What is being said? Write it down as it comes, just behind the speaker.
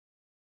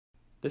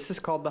This is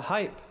called The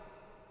Hype.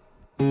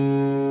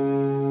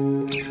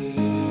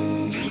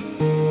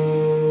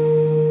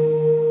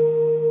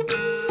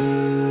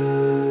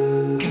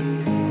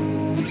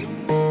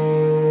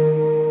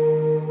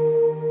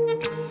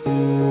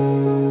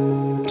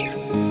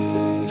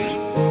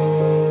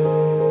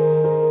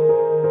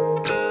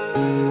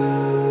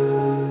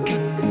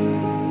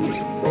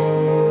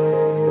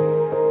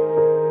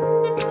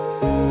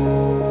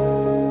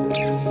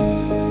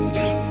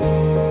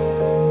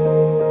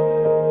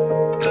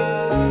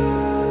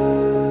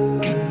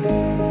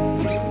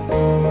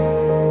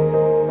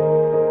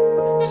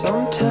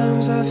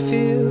 Sometimes I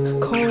feel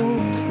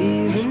cold,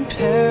 even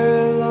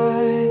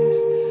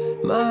paralyzed.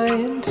 My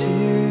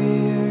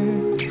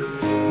interior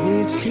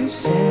needs to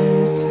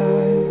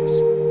sanitize.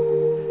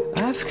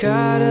 I've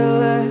gotta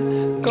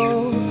let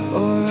go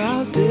or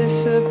I'll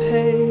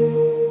dissipate.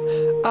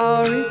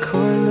 I'll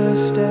record my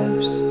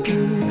steps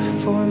through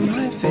for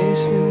my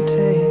basement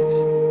tapes.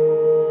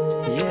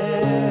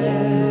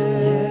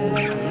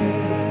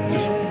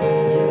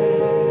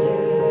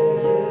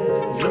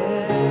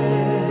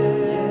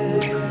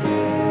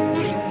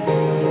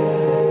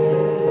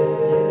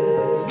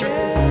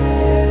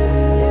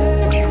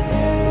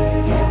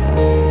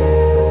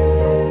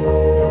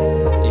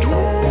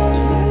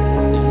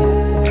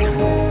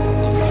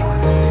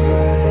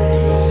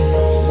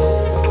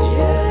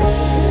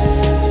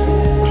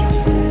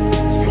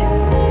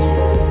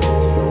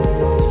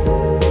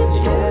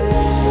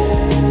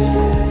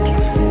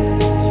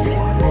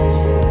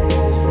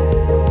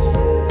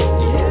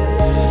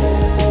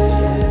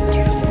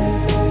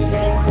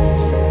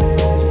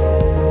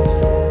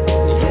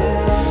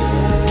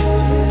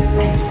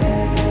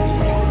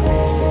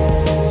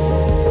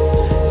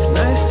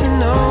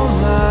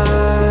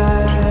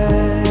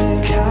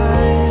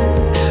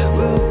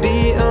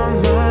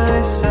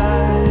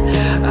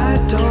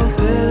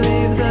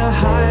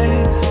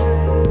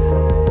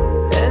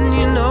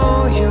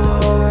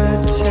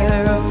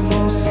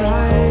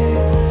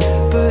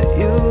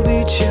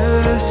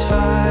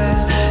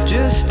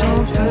 Just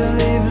don't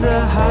believe the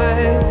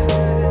hype.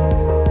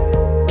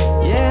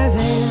 Yeah,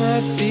 they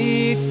might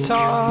be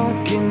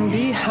talking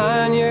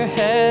behind your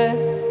head.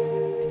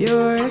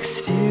 Your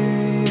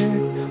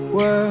exterior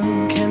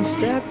world can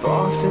step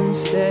off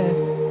instead.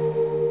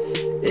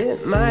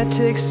 It might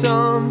take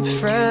some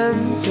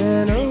friends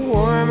and a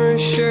warmer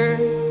shirt,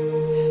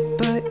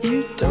 but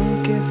you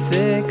don't get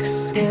thick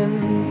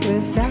skin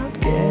without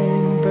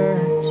getting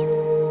burnt.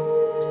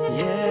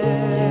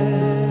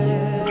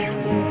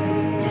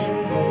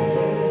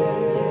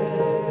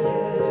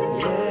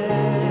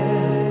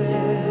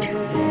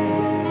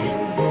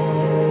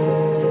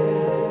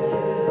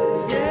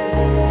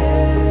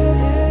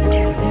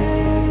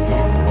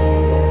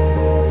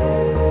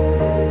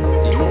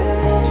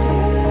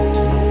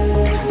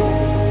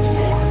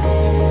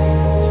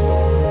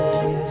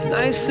 It's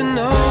nice to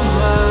know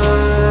my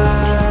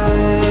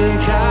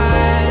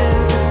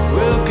kind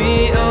will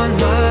be on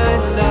my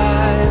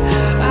side.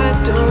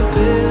 I don't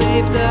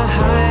believe the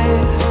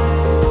hype,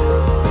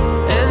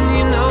 and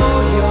you know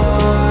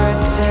you're a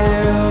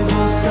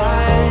terrible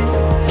sight,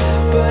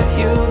 but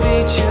you'll be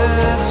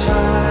just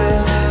fine.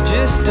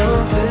 Just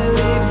don't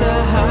believe the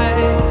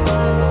hype.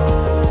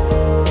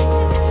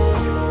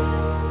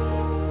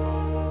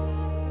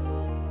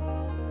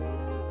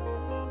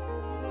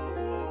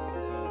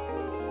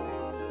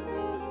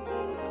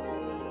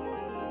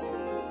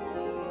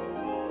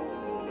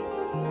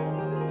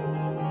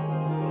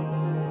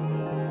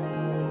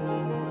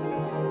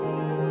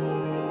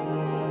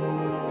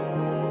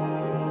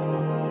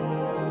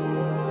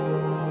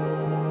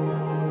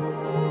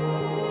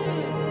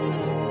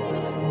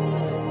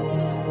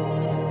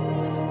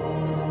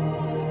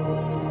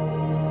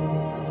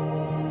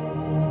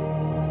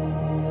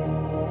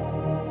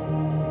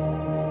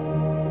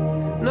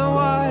 No,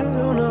 I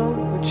don't know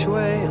which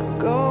way I'm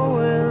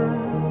going,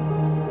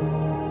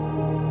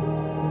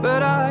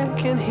 but I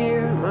can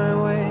hear my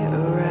way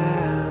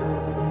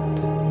around.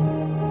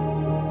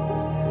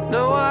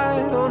 No,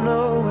 I don't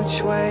know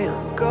which way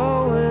I'm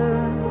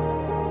going,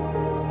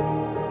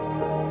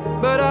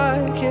 but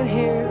I can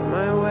hear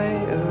my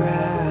way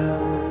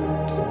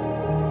around.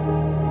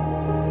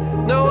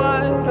 No,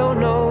 I don't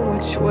know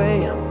which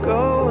way I'm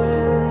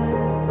going,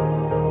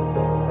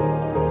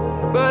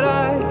 but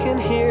I can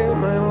hear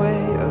my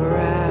way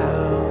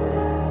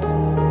around.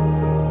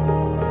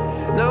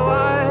 No,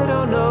 I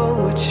don't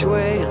know which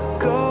way I'm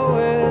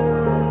going,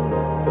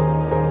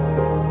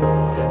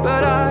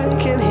 but I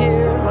can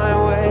hear my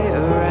way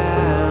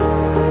around.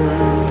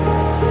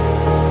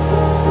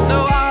 No,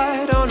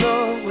 I don't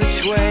know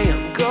which way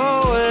I'm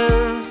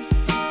going,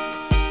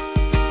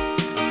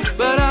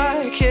 but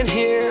I can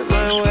hear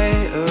my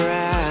way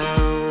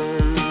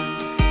around.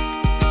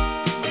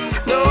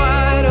 No,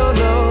 I don't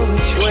know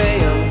which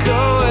way I'm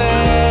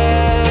going,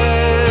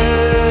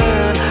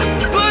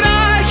 but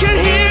I can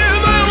hear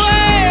my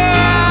way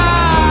around.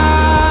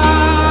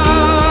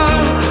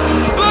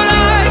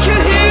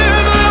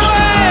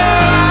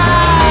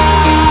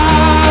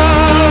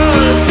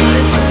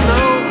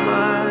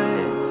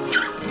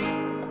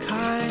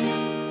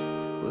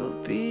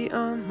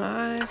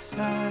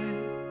 inside.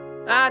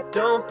 I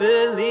don't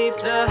believe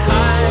the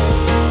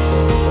hype,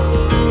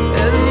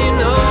 and you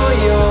know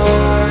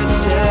you're a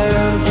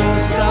terrible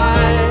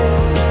sight.